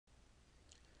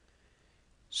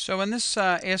So in this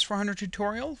AS400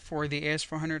 tutorial for the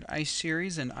AS400 I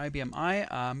series and IBM I,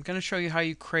 I'm going to show you how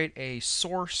you create a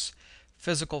source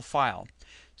physical file.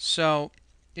 So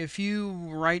if you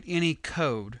write any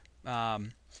code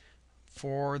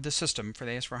for the system, for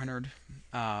the AS400,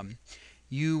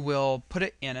 you will put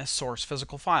it in a source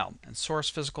physical file. And source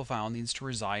physical file needs to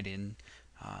reside in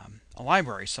a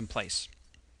library someplace.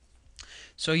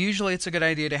 So usually it's a good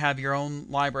idea to have your own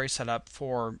library set up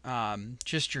for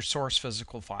just your source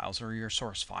physical files or your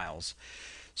source files.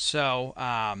 So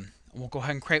we'll go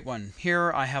ahead and create one.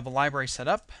 Here I have a library set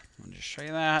up. I'll just show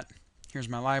you that. Here's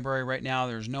my library right now.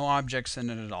 There's no objects in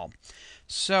it at all.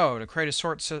 So to create a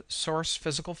source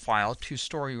physical file to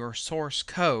store your source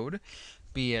code,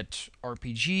 be it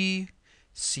RPG,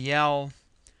 CL,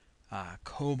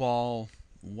 COBOL,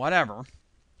 whatever,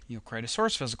 you'll create a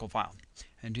source physical file.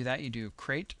 And to do that, you do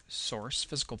create source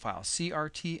physical file,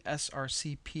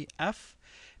 CRTSRCPF.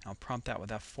 I'll prompt that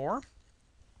with F4.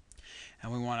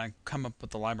 And we want to come up with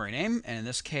the library name. And in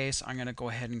this case, I'm going to go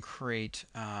ahead and create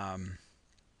a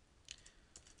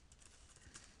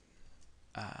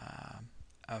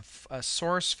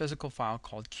source physical file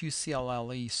called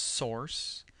QCLLE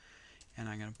source. And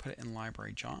I'm going to put it in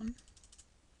library John.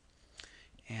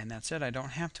 And that's it. I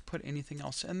don't have to put anything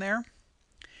else in there.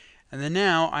 And then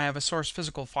now I have a source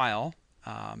physical file.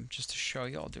 Just to show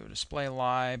you, I'll do a display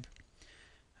lib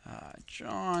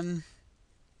John.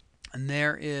 And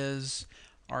there is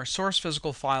our source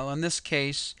physical file. In this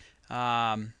case,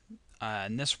 in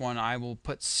this one, I will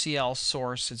put CL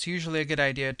source. It's usually a good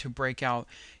idea to break out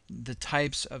the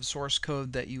types of source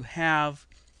code that you have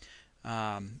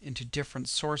into different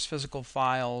source physical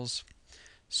files.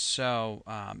 So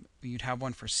you'd have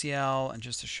one for CL, and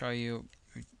just to show you,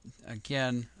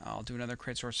 again, I'll do another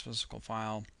create source physical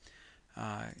file,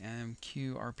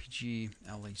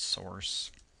 MQRPGLE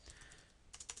source,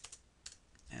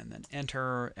 and then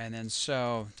enter, and then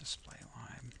so display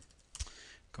line.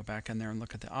 Go back in there and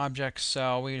look at the objects.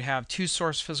 So we have two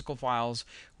source physical files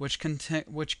which can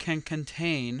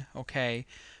contain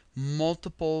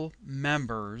multiple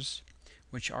members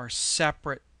which are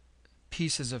separate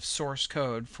pieces of source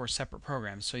code for separate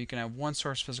programs. So you can have one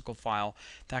source physical file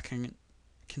that can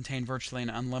contain virtually an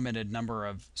unlimited number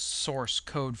of source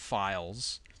code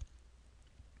files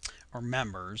or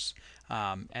members.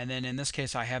 And then in this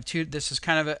case I have two. This is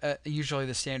kind of usually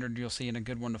the standard you'll see, and a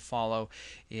good one to follow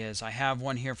is I have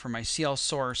one here for my CL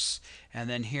source, and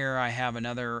then here I have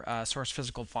another source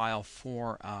physical file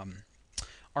for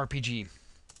RPG.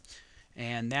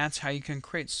 And that's how you can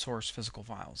create source physical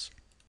files.